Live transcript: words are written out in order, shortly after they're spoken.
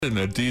in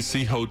a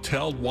D.C.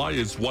 hotel. Why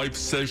his wife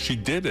says she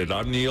did it.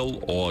 I'm Neil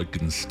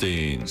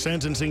Augenstein.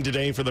 Sentencing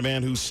today for the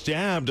man who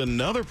stabbed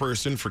another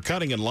person for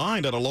cutting in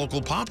line at a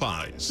local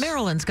Popeyes.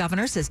 Maryland's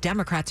governor says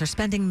Democrats are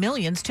spending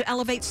millions to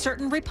elevate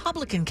certain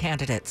Republican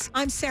candidates.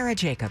 I'm Sarah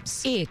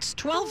Jacobs. It's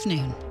 12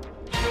 noon.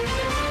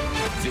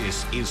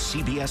 This is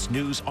CBS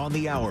News on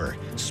the Hour,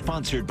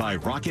 sponsored by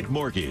Rocket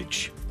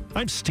Mortgage.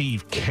 I'm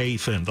Steve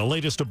Kathan. The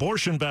latest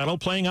abortion battle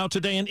playing out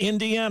today in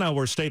Indiana,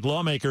 where state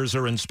lawmakers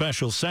are in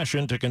special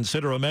session to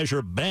consider a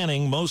measure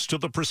banning most of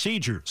the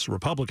procedures.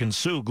 Republican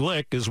Sue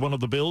Glick is one of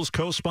the bill's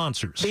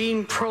co-sponsors.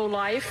 Being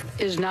pro-life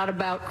is not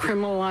about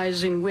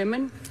criminalizing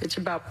women. It's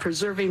about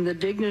preserving the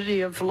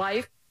dignity of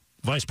life.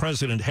 Vice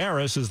President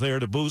Harris is there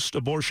to boost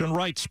abortion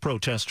rights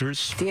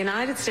protesters. The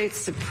United States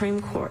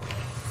Supreme Court,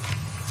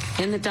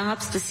 in the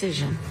Dobbs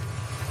decision,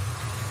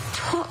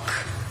 took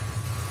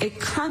a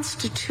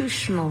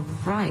constitutional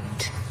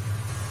right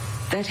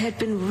that had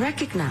been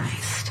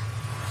recognized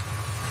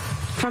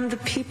from the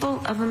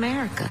people of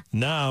America.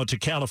 Now to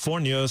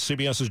California,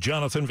 CBS's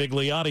Jonathan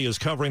Vigliotti is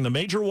covering the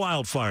major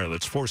wildfire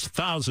that's forced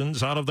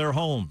thousands out of their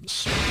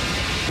homes.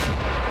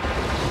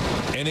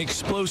 An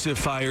explosive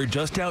fire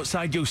just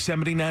outside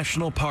Yosemite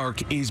National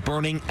Park is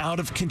burning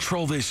out of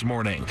control this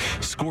morning,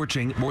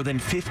 scorching more than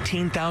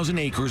 15,000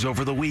 acres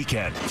over the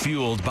weekend.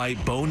 Fueled by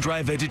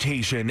bone-dry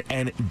vegetation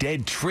and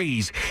dead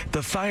trees,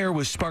 the fire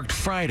was sparked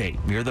Friday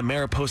near the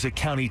Mariposa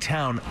County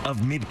town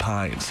of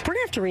Mid-Pines. We're going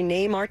to have to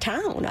rename our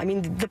town. I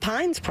mean, the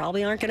Pines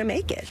probably aren't going to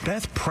make it.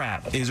 Beth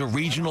Pratt is a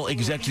regional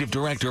executive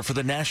director for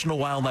the National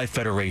Wildlife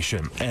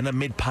Federation and a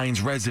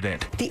Mid-Pines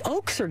resident. The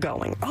oaks are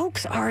going.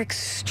 Oaks are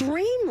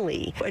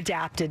extremely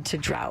adapted to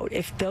drought.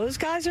 If those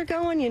guys are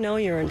going, you know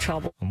you're in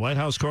trouble. White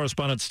House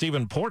correspondent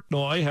Stephen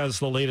Portnoy has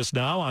the latest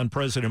now on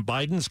President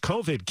Biden's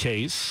COVID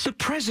case. The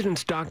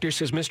president's doctor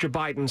says Mr.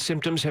 Biden's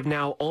symptoms have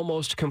now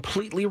almost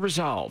completely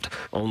resolved.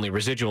 Only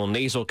residual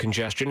nasal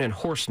congestion and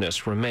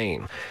hoarseness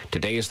remain.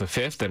 Today is the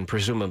fifth and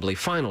presumably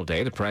final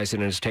day the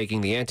president is taking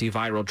the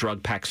antiviral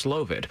drug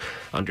Paxlovid.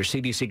 Under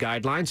CDC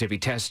guidelines, if he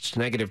tests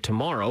negative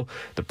tomorrow,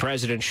 the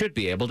president should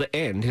be able to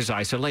end his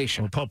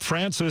isolation. Pope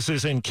Francis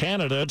is in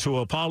Canada to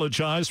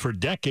apologize for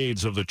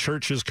decades of the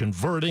church's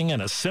converting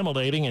and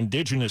assimilating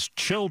indigenous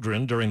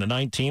children during the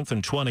 19th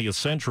and 20th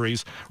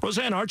centuries.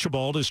 Roseanne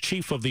Archibald is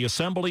chief of the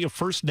Assembly of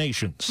First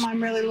Nations.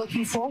 I'm really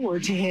looking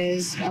forward to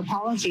his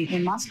apology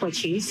in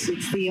Maskwacis.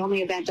 It's the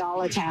only event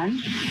I'll attend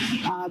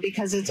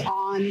because it's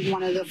on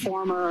one of the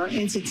former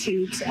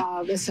institutes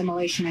of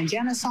assimilation and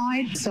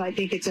genocide. So I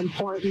think it's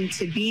important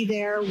to be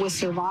there with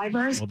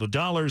survivors. Well, the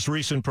dollar's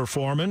recent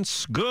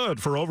performance,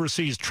 good for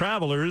overseas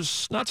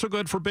travelers, not so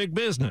good for big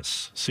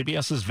business.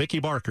 CBS's Vicki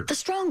Barker. The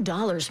strong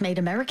dollars made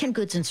American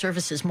goods and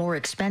services more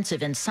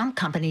expensive in some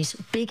companies'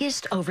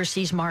 biggest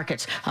overseas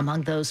markets.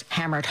 Among those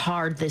hammered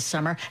hard this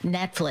summer,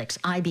 Netflix,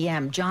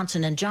 IBM,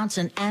 Johnson &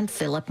 Johnson, and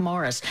Philip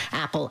Morris.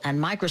 Apple and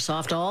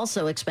Microsoft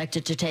also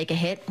expected to take a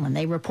hit when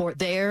they report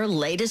their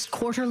latest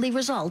quarterly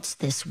results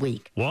this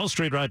week. Wall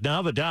Street right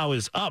now, the Dow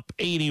is up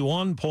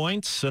 81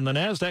 points and the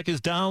Nasdaq is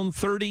down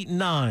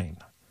 39.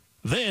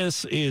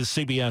 This is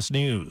CBS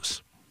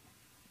News.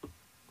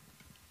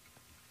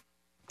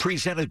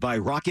 Presented by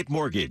Rocket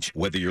Mortgage.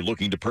 Whether you're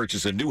looking to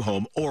purchase a new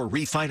home or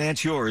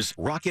refinance yours,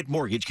 Rocket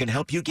Mortgage can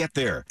help you get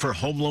there. For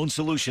home loan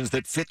solutions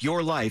that fit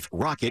your life,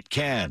 Rocket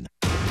can.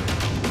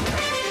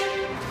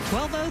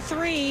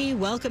 12:03.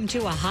 Welcome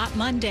to a hot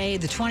Monday,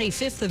 the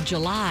 25th of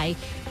July.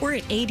 We're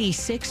at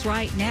 86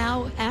 right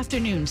now.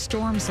 Afternoon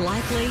storms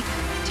likely.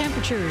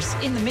 Temperatures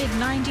in the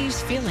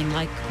mid-90s, feeling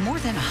like more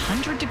than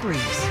 100 degrees.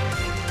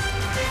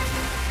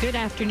 Good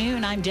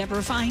afternoon. I'm Deborah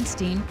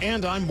Feinstein.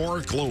 And I'm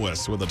Mark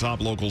Lewis with the top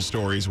local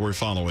stories we're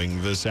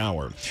following this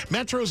hour.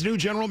 Metro's new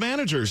general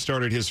manager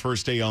started his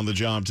first day on the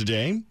job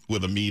today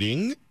with a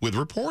meeting with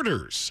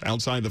reporters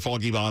outside the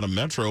Foggy Bottom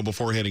Metro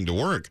before heading to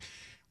work.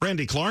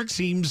 Randy Clark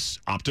seems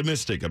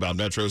optimistic about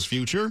Metro's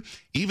future,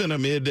 even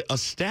amid a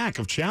stack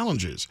of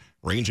challenges,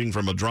 ranging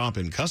from a drop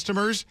in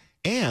customers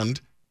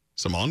and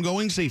some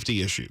ongoing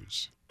safety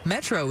issues.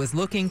 Metro is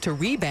looking to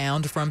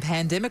rebound from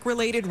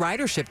pandemic-related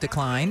ridership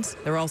declines.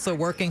 They're also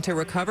working to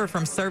recover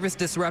from service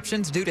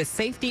disruptions due to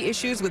safety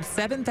issues with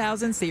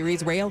 7000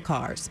 series rail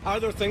cars. Are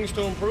there things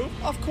to improve?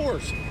 Of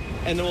course.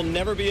 And there will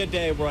never be a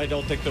day where I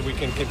don't think that we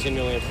can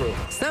continually improve.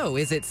 So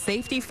is it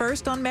safety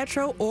first on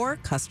Metro or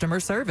customer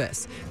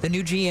service? The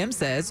new GM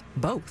says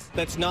both.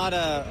 That's not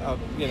a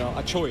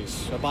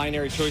choice, a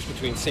binary choice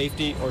between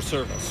safety or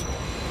service.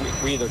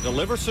 We either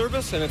deliver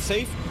service and it's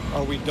safe,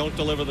 or we don't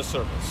deliver the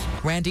service.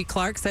 Randy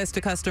Clark says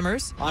to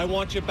customers, I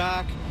want you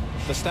back.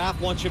 The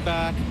staff wants you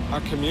back.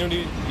 Our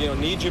community,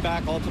 needs you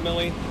back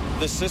ultimately.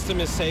 The system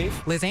is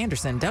safe. Liz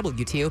Anderson,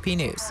 WTOP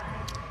News.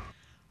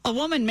 A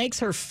woman makes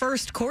her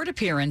first court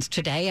appearance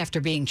today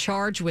after being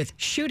charged with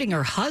shooting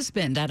her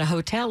husband at a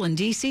hotel in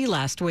D.C.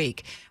 last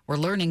week. We're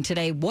learning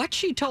today what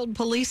she told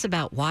police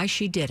about why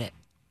she did it.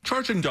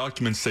 Charging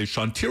documents say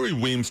Shantiri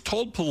Weems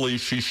told police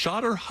she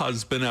shot her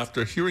husband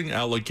after hearing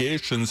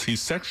allegations he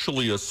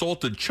sexually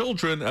assaulted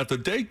children at the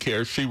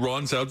daycare she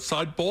runs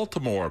outside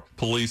Baltimore.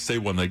 Police say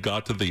when they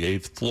got to the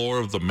 8th floor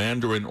of the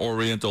Mandarin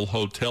Oriental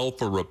Hotel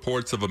for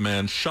reports of a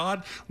man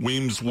shot,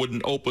 Weems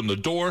wouldn't open the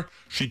door.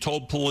 She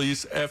told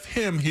police, F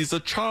him, he's a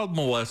child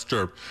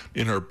molester.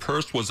 In her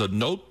purse was a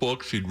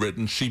notebook she'd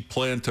written she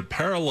planned to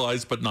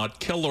paralyze but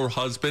not kill her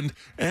husband,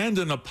 and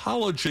an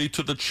apology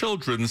to the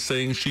children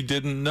saying she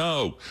didn't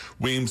know.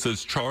 Weems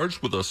is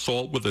charged with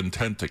assault with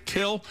intent to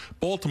kill.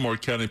 Baltimore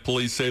County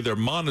Police say they're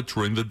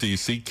monitoring the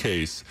D.C.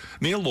 case.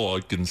 Neil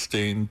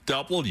Augenstein,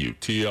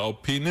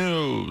 WTOP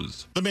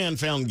News. The man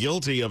found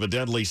guilty of a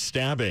deadly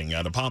stabbing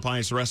at a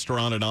Popeyes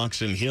restaurant in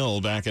Oxon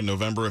Hill back in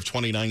November of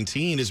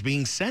 2019 is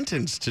being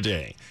sentenced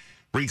today.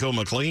 Rico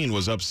McLean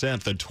was upset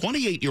that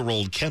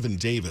 28-year-old Kevin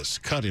Davis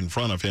cut in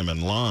front of him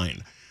in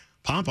line.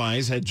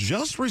 Popeyes had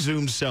just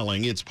resumed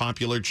selling its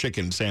popular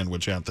chicken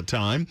sandwich at the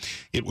time.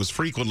 It was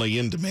frequently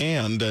in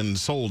demand and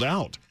sold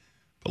out.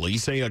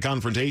 Police say a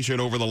confrontation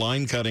over the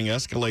line cutting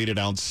escalated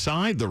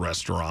outside the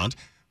restaurant.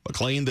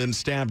 McLean then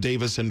stabbed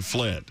Davis and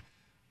fled.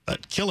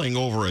 That killing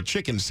over a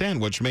chicken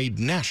sandwich made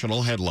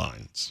national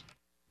headlines.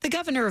 The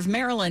governor of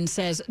Maryland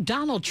says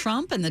Donald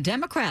Trump and the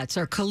Democrats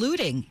are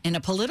colluding in a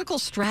political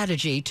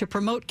strategy to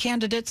promote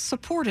candidates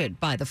supported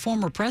by the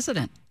former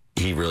president.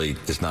 He really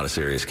is not a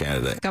serious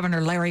candidate. Governor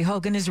Larry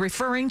Hogan is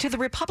referring to the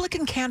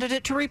Republican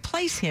candidate to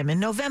replace him in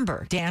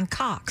November, Dan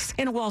Cox.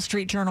 In a Wall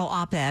Street Journal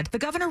op-ed, the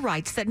governor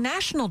writes that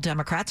national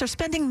Democrats are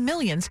spending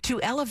millions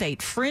to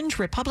elevate fringe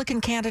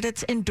Republican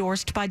candidates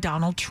endorsed by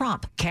Donald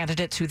Trump,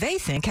 candidates who they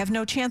think have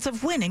no chance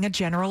of winning a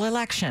general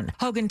election.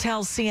 Hogan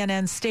tells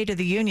CNN's State of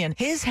the Union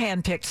his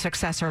hand-picked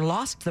successor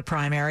lost the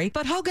primary,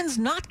 but Hogan's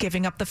not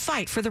giving up the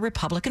fight for the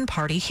Republican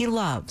Party he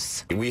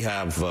loves. We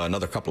have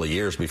another couple of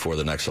years before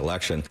the next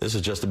election. This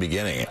is just the beginning.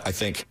 I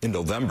think in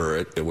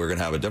November, we're going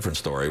to have a different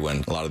story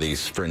when a lot of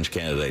these fringe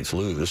candidates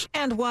lose.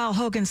 And while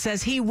Hogan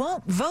says he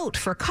won't vote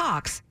for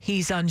Cox,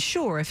 he's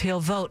unsure if he'll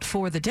vote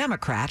for the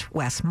Democrat,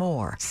 Wes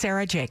Moore.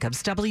 Sarah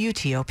Jacobs,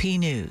 WTOP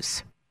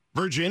News.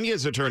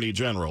 Virginia's Attorney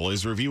General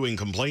is reviewing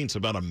complaints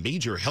about a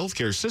major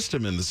healthcare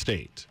system in the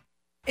state.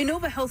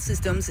 Inova Health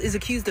Systems is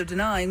accused of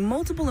denying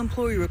multiple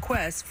employee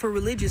requests for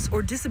religious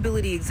or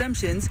disability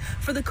exemptions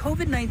for the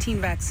COVID-19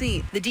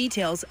 vaccine. The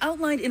details,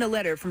 outlined in a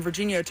letter from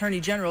Virginia Attorney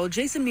General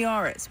Jason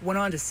Miyares, went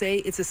on to say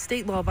it's a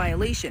state law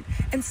violation,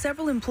 and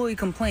several employee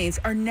complaints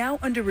are now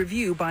under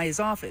review by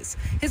his office.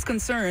 His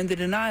concern, the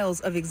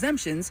denials of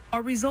exemptions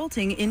are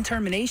resulting in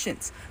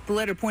terminations. The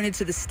letter pointed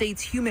to the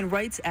state's Human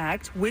Rights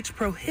Act, which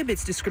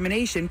prohibits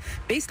discrimination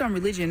based on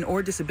religion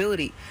or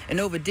disability.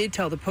 Inova did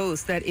tell the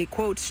Post that it,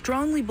 quote,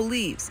 strongly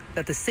believes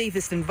that the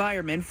safest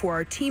environment for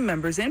our team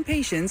members and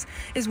patients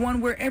is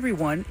one where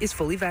everyone is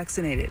fully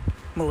vaccinated.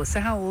 Melissa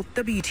Howell,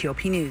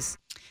 WTOP News.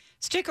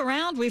 Stick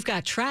around. We've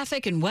got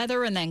traffic and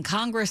weather, and then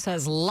Congress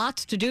has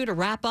lots to do to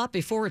wrap up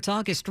before its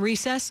August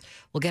recess.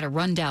 We'll get a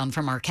rundown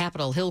from our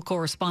Capitol Hill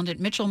correspondent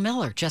Mitchell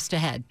Miller just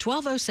ahead,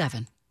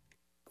 12:07.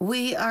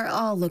 We are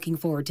all looking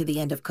forward to the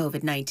end of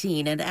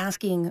COVID-19 and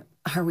asking,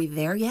 are we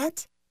there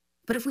yet?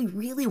 But if we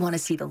really want to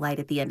see the light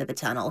at the end of the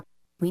tunnel,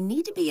 we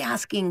need to be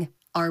asking,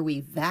 are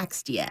we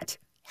vaxxed yet?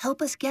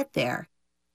 Help us get there.